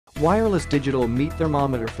Wireless digital meat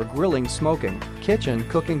thermometer for grilling, smoking, kitchen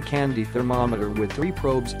cooking. Candy thermometer with 3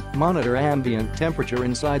 probes, monitor ambient temperature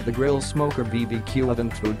inside the grill, smoker, BBQ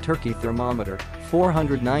oven. Food turkey thermometer,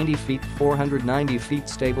 490 feet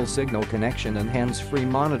stable signal connection and hands-free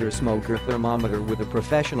monitor. Smoker thermometer with a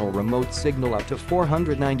professional remote signal up to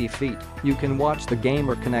 490 feet. You can watch the game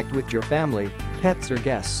or connect with your family, pets or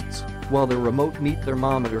guests, while the remote meat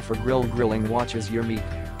thermometer for grilling watches your meat.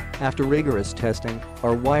 After rigorous testing,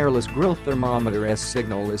 our wireless grill thermometer's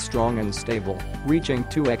signal is strong and stable, reaching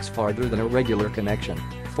 2x farther than a regular connection,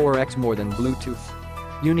 4x more than Bluetooth.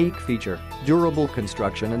 Unique feature, durable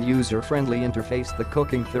construction and user-friendly interface. The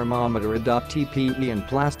cooking thermometer adopts TPE and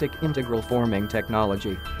plastic integral forming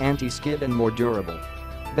technology, anti-skid and more durable.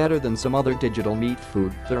 Better than some other digital meat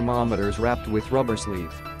food thermometers wrapped with rubber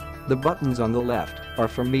sleeve. The buttons on the left are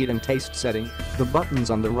for meat and taste setting, the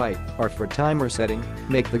buttons on the right are for timer setting,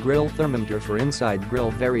 make the grill thermometer for inside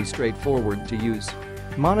grill very straightforward to use.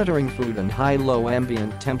 Monitoring food and high-low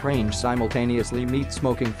ambient temp range simultaneously. Meat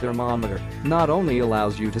smoking thermometer not only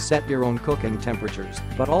allows you to set your own cooking temperatures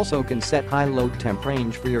but also can set high-low temp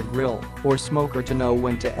range for your grill or smoker to know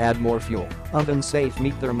when to add more fuel. Oven-safe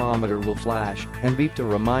meat thermometer will flash and beep to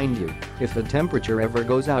remind you if the temperature ever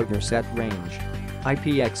goes out your set range.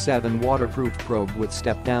 IPX7 waterproof probe with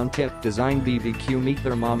step-down tip design. BBQ meat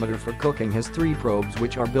thermometer for cooking has 3 probes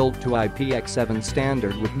which are built to IPX7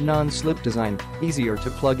 standard with non-slip design, easier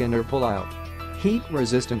to plug in or pull out.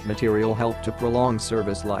 Heat-resistant material help to prolong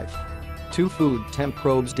service life. 2 food temp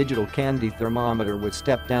probes. Digital candy thermometer with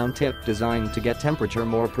step-down tip designed to get temperature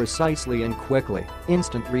more precisely and quickly,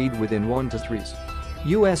 instant read within 1 to 3s.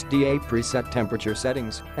 USDA preset temperature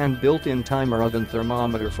settings and built-in timer. Oven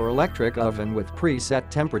thermometer for electric oven with preset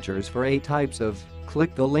temperatures for 8 types of.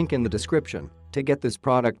 Click the link in the description to get this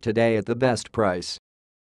product today at the best price.